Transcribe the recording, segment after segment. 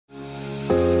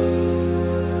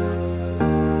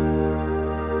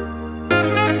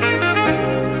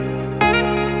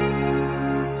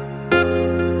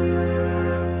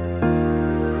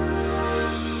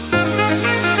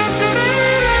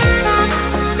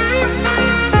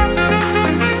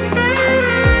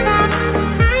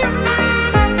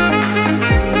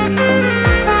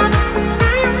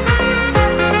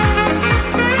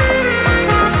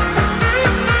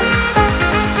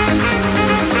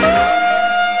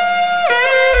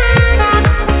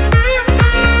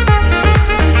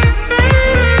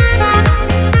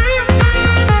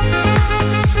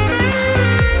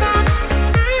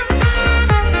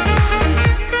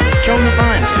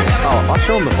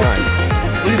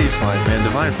these finds, man.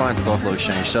 Divine finds at Buffalo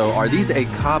Exchange. So are these a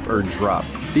cop or drop?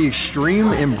 The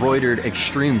extreme embroidered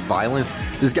extreme violence.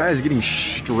 This guy is getting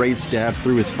straight stabbed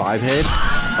through his 5 head.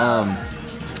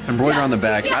 Embroidered on the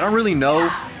back. I don't really know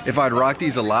if I'd rock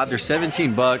these a lot. They're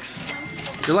 17 bucks.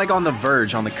 They're like on the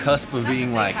verge, on the cusp of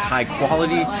being like high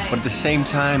quality, but at the same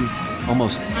time,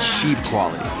 almost cheap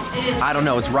quality. I don't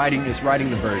know, it's riding the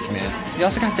verge, man. You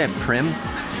also got that Prim.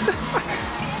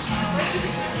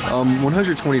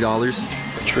 $120.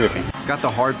 Trippy. Got the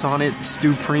hearts on it,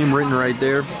 Stu Preem written right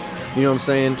there. You know what I'm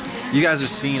saying? You guys have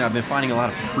seen, I've been finding a lot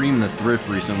of Preem in the thrift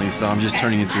recently, so I'm just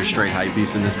turning into a straight hype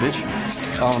beast in this bitch.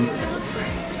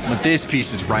 But this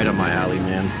piece is right up my alley,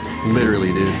 man.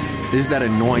 Literally, dude. This is that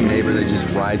annoying neighbor that just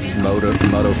rides his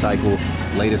motorcycle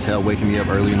late as hell, waking me up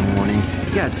early in the morning.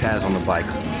 He got Taz on the bike.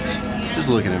 Just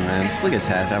look at him, man. Just look at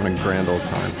Taz having a grand old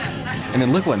time. And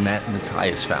then look what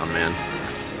Matthias found, man.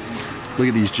 Look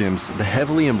at these gems. The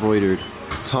heavily embroidered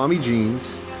Tommy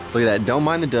jeans. Look at that. Don't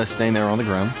mind the dust stain there on the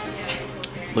ground.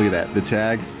 Look at that. The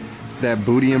tag. That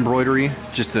booty embroidery.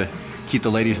 Just to keep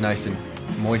the ladies nice and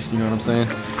moist, you know what I'm saying?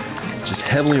 It's just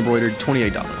heavily embroidered.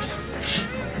 $28.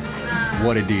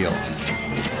 What a deal.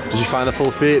 Did you find the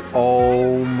full fit?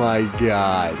 Oh my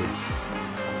God.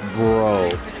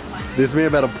 Bro. This man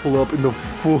about to pull up in the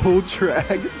full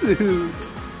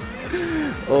tracksuit.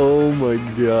 Oh my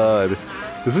God.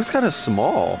 This looks kind of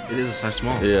small. It is a size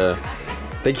small. Yeah.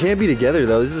 They can't be together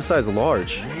though. This is a size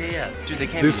large. Yeah. Dude, they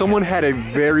can't. Dude, someone had a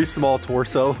very small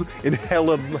torso and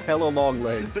hella long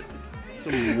legs.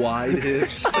 Some wide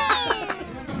hips.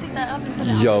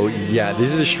 Yo, yeah,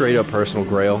 this is a straight up personal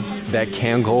grail. That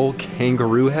Kangol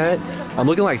kangaroo hat. I'm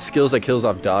looking like Skills That Kills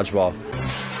off Dodgeball.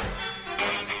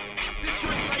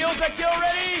 Skills That Kill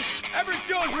ready? Average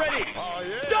Joe's ready. Oh,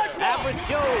 yeah. Dodgeball. Average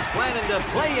Joe's planning to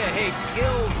play a hate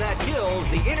Skills That Kills,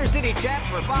 the inner city chat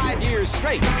for 5 years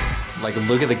straight. Like,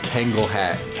 look at the Kangol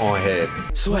hat on head.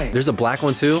 Sway. There's a black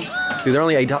one too. Dude, they're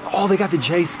only $8. Oh, they got the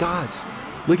J. Scotts.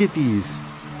 Look at these.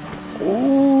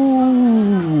 Ooh.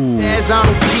 Taz on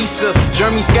Tisa,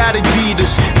 Jeremy's got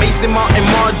Adidas, Mason Martin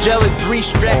Margiela, 3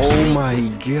 straps. Oh my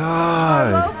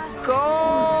God.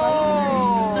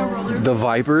 The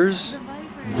Vipers.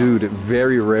 Dude,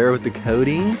 very rare with the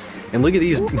coating. And look at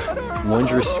these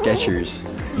wondrous Skechers.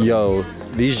 Yo,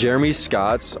 these Jeremy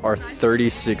Scotts are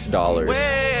 $36.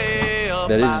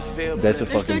 That's a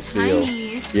fucking steal.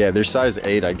 Yeah, they're size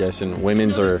 8, I guess, and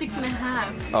women's are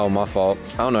 6.5. Oh, my fault.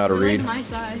 I don't know how to read. My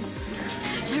size.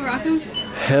 Should I rock them?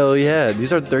 Hell yeah,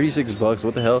 these are 36 bucks.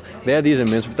 What the hell? If they had these in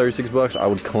men's for 36 bucks, I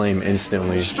would claim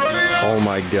instantly. Oh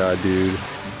my God, dude.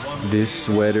 This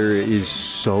sweater is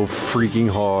so freaking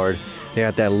hard. They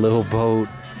got that little boat,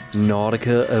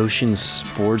 Nautica Ocean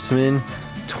Sportsman,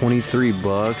 23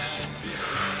 bucks.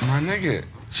 My nigga,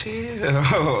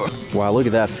 chill. Wow, look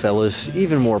at that, fellas.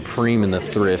 Even more Preem in the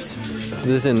thrift. This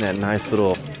is in that nice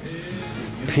little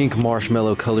pink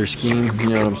marshmallow color scheme. You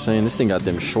know what I'm saying? This thing got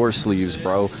them short sleeves,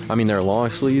 bro. I mean, they're long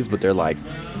sleeves, but they're like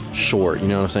short. You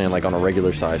know what I'm saying? Like on a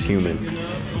regular size human.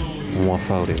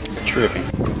 140.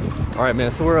 Trippy. All right,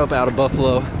 man. So we're up out of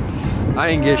Buffalo. I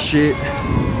didn't get shit.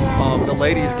 The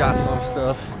ladies got some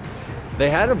stuff. They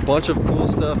had a bunch of cool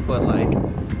stuff, but like,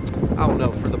 I don't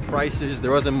know, for the prices,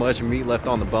 there wasn't much meat left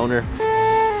on the boner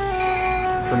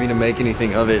for me to make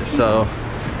anything of it. So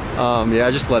yeah,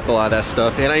 I just left a lot of that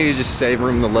stuff, and I need to just save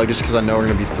room in the luggage because I know we're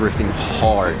gonna be thrifting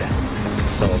hard.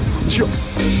 So chill.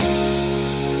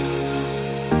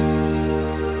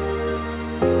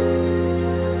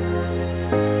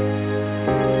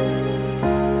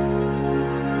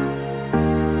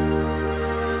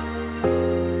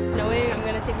 No way, I'm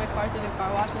gonna take my car through the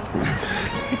car wash and...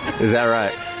 Is that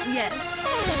right? Yes.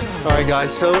 Alright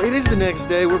guys, so it is the next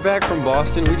day. We're back from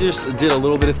Boston. We just did a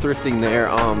little bit of thrifting there.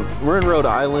 We're in Rhode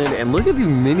Island, and look at the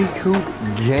Mini Coupe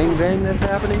gangbang that's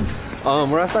happening.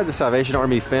 We're outside the Salvation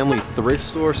Army family thrift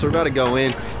store, so we're about to go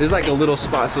in. This is like a little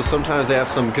spot, so sometimes they have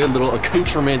some good little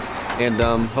accoutrements and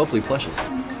hopefully plushes.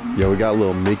 Yo, we got a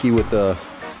little Mickey with the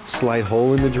slight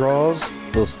hole in the drawers.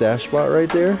 Little stash spot right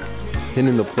there.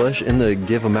 Hitting the plush and the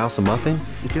give a mouse a muffin.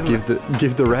 Give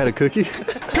the rat a cookie.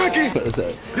 Cookie! What is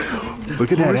that?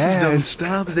 Look at that ass. Don't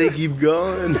stop, they keep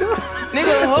going.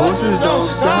 Nigga, Horses don't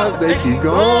stop, they keep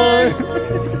going.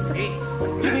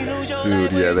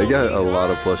 Dude, yeah, they got a lot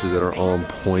of plushes that are on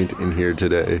point in here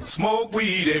today. Smoke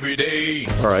weed every day.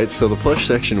 Alright, so the plush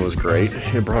section was great.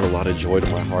 It brought a lot of joy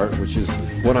to my heart, which is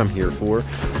what I'm here for.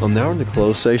 Now we're in the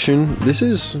clothes section. This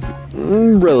is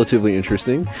relatively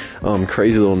interesting.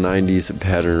 Crazy little 90s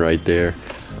pattern right there.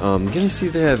 Gonna see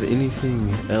if they have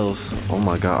anything else. Oh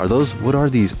my god, are those, what are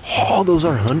these? Oh, those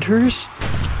are hunters?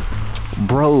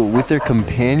 Bro, with their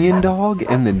companion dog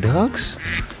and the ducks?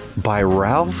 by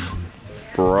Ralph?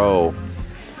 Bro.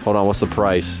 Hold on, what's the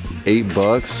price? $8?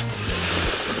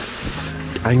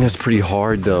 I think that's pretty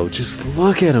hard though. Just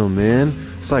look at him, man.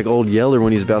 It's like old Yeller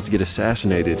when he's about to get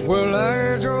assassinated. Well,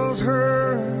 I just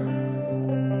heard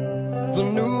the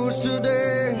news today.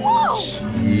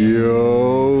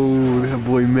 Yo, that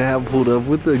boy Matt pulled up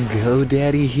with the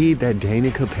GoDaddy heat. That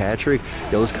Danica Patrick.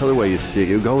 Yo, this colorway is sick.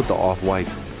 It'll go with the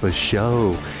off-whites for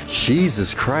show.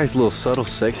 Jesus Christ, a little subtle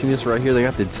sexiness right here. They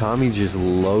got the Tommy Just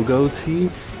logo tee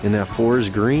in that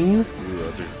forest green.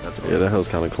 Yeah, that hell's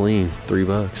kind of clean.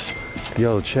 $3.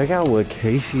 Yo, check out what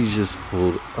Casey just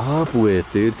pulled up with,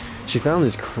 dude. She found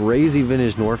this crazy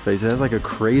vintage North Face. It has like a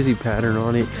crazy pattern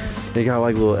on it. They got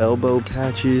like little elbow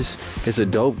patches. It's a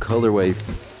dope colorway.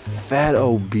 Fat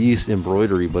obese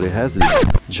embroidery, but it has this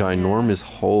ginormous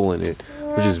hole in it,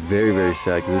 which is very, very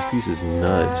sad because this piece is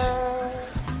nuts.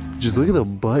 Just look at the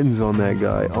buttons on that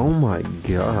guy. Oh my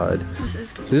god.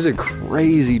 This is a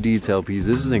crazy detail piece.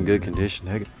 This is in good condition.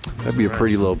 That'd be a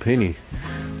pretty low penny.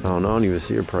 I don't even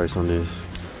see a price on this.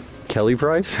 Kelly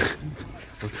price?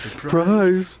 What's the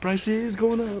price? Price is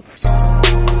going up.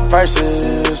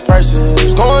 Prices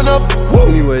going up. Woo!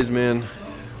 Anyways, man,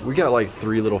 we got like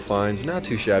 3 little finds. Not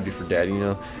too shabby for daddy, you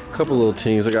know. A couple little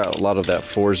things. I got a lot of that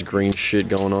forest green shit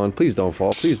going on. Please don't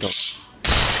fall. Please don't.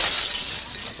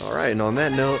 Alright, and on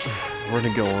that note, we're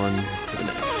gonna go on to the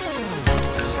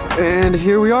next. And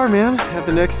here we are, man, at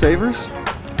the next Savers.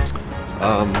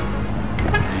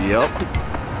 Yep.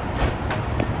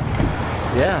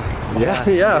 Yeah, right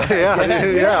here.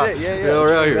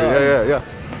 Yeah.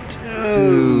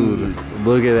 Dude,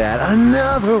 look at that.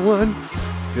 Another one.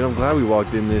 Dude, I'm glad we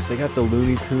walked in this. They got the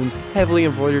Looney Tunes heavily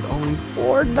embroidered, only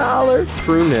 $4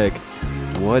 crew neck.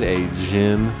 What a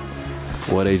gem.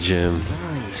 What a gem.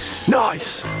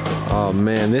 Nice. Oh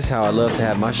man, this is how I love to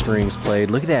have my strings played.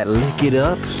 Look at that, lick it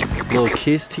up. Little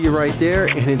kiss to you right there,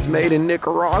 and it's made in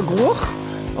Nicaragua.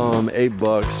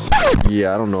 $8.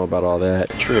 Yeah, I don't know about all that.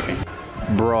 Tripping.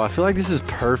 Bro, I feel like this is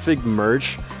perfect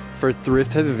merch for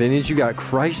Thrift Heavy Vintage. You got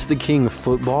Christ the King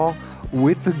football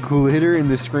with the glitter and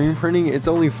the screen printing. It's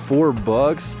only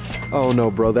 $4. Oh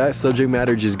no, bro, that subject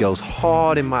matter just goes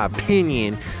hard in my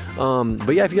opinion.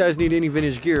 But yeah, if you guys need any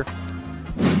vintage gear,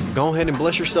 go ahead and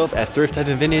bless yourself at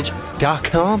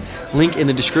thriftheavyvintage.com. Link in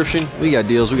the description. We got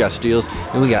deals, we got steals,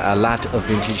 and we got a lot of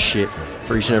vintage shit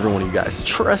for each and every one of you guys to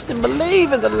trust and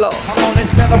believe in the Lord. Come on and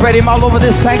celebrate him all over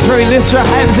this sanctuary. Lift your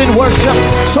hands in worship.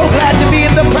 So glad to be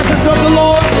in the presence of the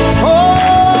Lord.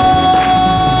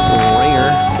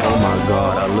 Ringer. Oh my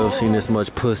god, I love seeing this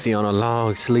much pussy on a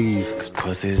long sleeve. Cause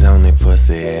pussy's only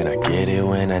pussy and I get it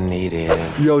when I need it.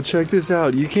 Yo, check this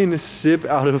out. You can sip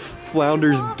out of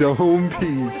Flounder's dome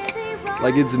piece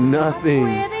like it's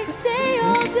nothing.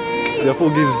 Duffel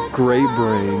gives great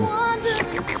brain.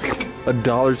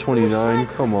 $1.29.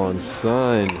 Come on,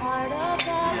 son. That's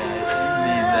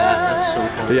so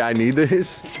funny. Yeah, I need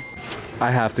this. I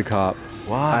have to cop.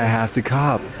 Why? I have to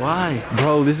cop. Why?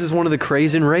 Bro, this is one of the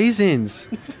Crazy Raisins.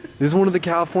 This is one of the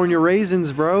California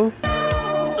raisins, bro.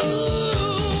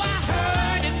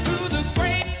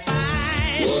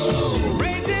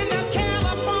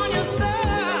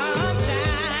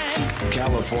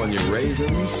 California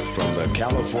raisins from the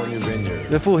California vineyard.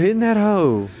 That fool hitting that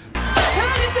hoe.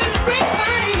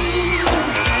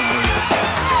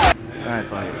 Alright,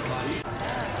 fine.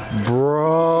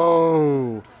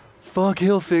 Bro. Fuck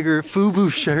Hilfiger.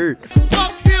 FUBU shirt.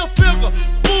 Fuck Hilfiger,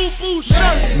 boo-boo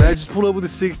shirt. Man, I just pulled up with a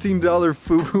 $16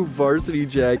 FUBU varsity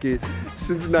jacket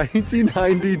since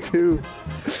 1992.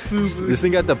 This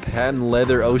thing got the patent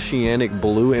leather oceanic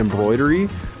blue embroidery.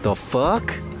 The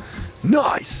fuck?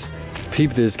 Nice.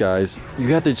 Peep this, guys. You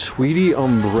got the Tweety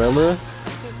umbrella,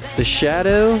 the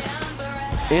shadow,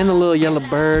 and the little yellow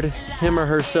bird, him or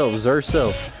herself,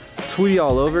 Zerself. Tweety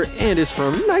all over, and it's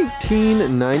from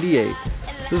 1998.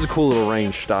 This is a cool little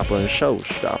range stopper and show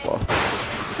stopper.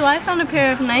 So I found a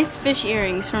pair of nice fish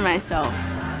earrings for myself.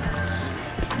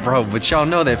 Bro, but y'all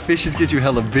know that fishes get you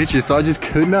hella bitches, so I just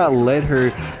could not let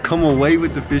her come away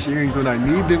with the fish earrings when I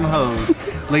need them hoes.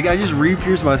 Like, I just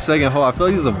re-pierced my second hole. I feel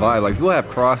like this is a vibe. Like, people have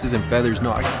crosses and feathers.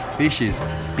 No, I got fishes,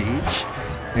 bitch.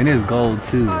 And it's gold,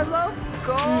 too. I love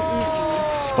gold.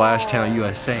 Splash Town,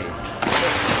 USA.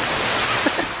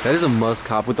 That is a must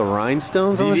cop with the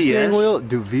rhinestones on the steering wheel.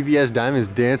 Dude, VVS Diamonds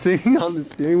dancing on the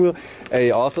steering wheel. Hey,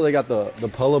 also they got the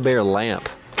Polar Bear lamp.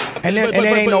 And there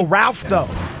ain't no Ralph though.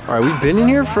 All right, we've been in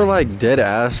here for like dead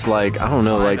ass, like, I don't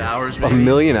know, like a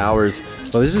million hours.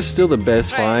 Well, this is still the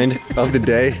best find of the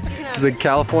day. It's the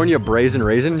California Brazen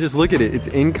Raisin. Just look at it. It's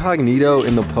incognito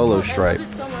in the polo stripe. I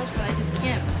love it so much, but I just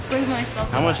can't bring myself.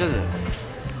 How much is it?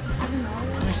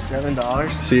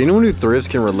 $7. See, anyone who thrifts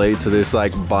can relate to this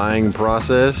like buying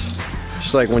process.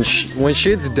 Just like when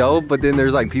shit's dope, but then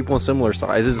there's like people in similar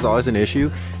sizes, it's always an issue.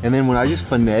 And then when I just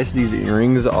finesse these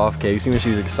earrings off Casey when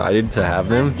she's excited to have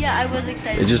them. Yeah, I was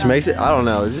excited. It just makes it, I don't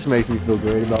know, it just makes me feel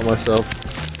great about myself.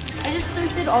 I just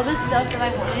thrifted all this stuff that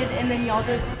I wanted, and then y'all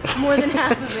did more than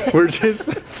half of it. We're just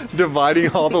dividing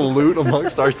all the loot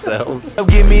amongst ourselves.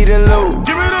 Give me the loot.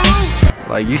 Give me the loot.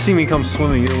 Like, you see me come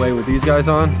swimming your way with these guys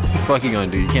on, what the fuck you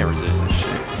gonna do? You can't resist this shit.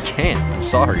 You can't, I'm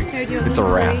sorry. It's a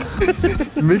wrap.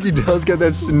 Mickey does got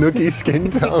that snooky skin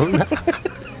tone.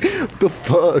 What the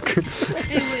fuck?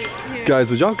 Hey, wait, Guys,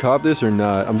 would y'all cop this or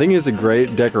not? I'm thinking it's a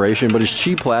great decoration, but it's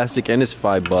cheap plastic and it's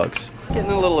 $5.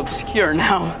 Getting a little obscure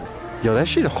now. Yo, that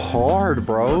shit hard,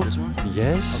 bro. This one?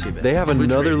 Yes. Okay, they have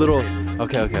another little.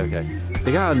 Okay.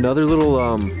 They got another little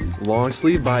long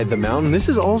sleeve by the mountain. This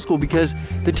is old school because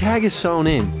the tag is sewn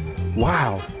in.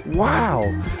 Wow.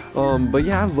 But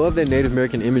yeah, I love that Native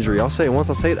American imagery. I'll say it once,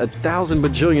 I'll say it 1,000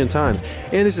 bajillion times.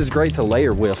 And this is great to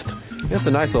layer with. It's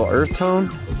a nice little earth tone.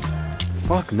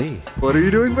 Fuck me. What are you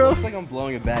doing, bro? Looks like I'm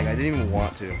blowing a bag. I didn't even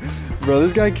want to. Bro,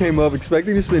 this guy came up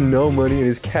expecting to spend no money and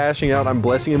is cashing out. I'm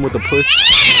blessing him with a push.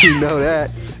 You know that.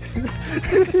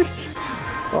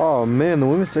 Oh man, the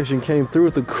women's section came through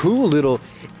with a cool little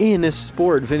In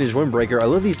Sport vintage windbreaker. I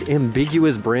love these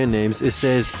ambiguous brand names. It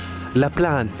says La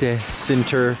Plante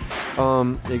Center.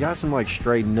 They got some like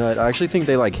straight nut. I actually think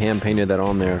they like hand painted that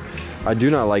on there. I do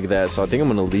not like that, so I think I'm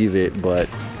gonna leave it, but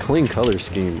clean color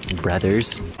scheme,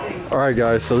 brothers. All right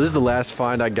guys, so this is the last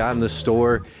find I got in the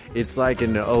store. It's like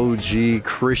an OG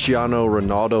Cristiano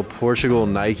Ronaldo Portugal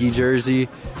Nike jersey.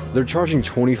 They're charging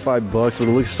 25 bucks, but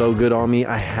it looks so good on me.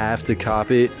 I have to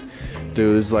cop it.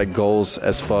 Dude, this is like goals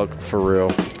as fuck for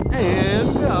real.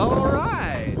 And all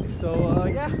right, so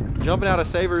yeah, jumping out of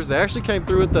Savers. They actually came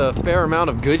through with a fair amount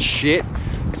of good shit,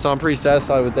 so I'm pretty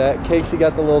satisfied with that. Casey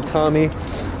got the little Tommy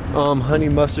honey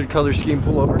mustard color scheme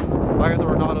pullover. I got the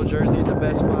Ronaldo jersey. The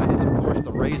best find is of course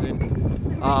the raisin.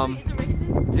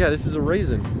 Yeah, this is a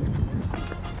raisin.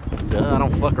 Duh, I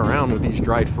don't fuck around with these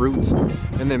dried fruits.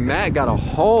 And then Matt got a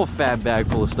whole fat bag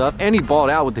full of stuff, and he balled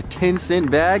out with the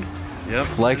 10-cent bag. Yep.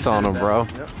 Flex on him, bro.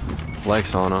 Yep.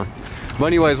 Flex on him. But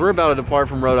anyways, we're about to depart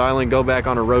from Rhode Island, go back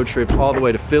on a road trip all the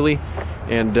way to Philly,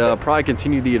 and probably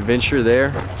continue the adventure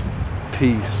there.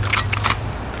 Peace.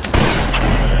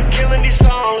 Killing these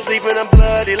songs, leaving a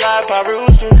bloody life I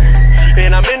roost to.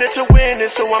 And I'm in it to win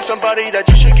it, so I'm somebody that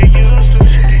you should get used to.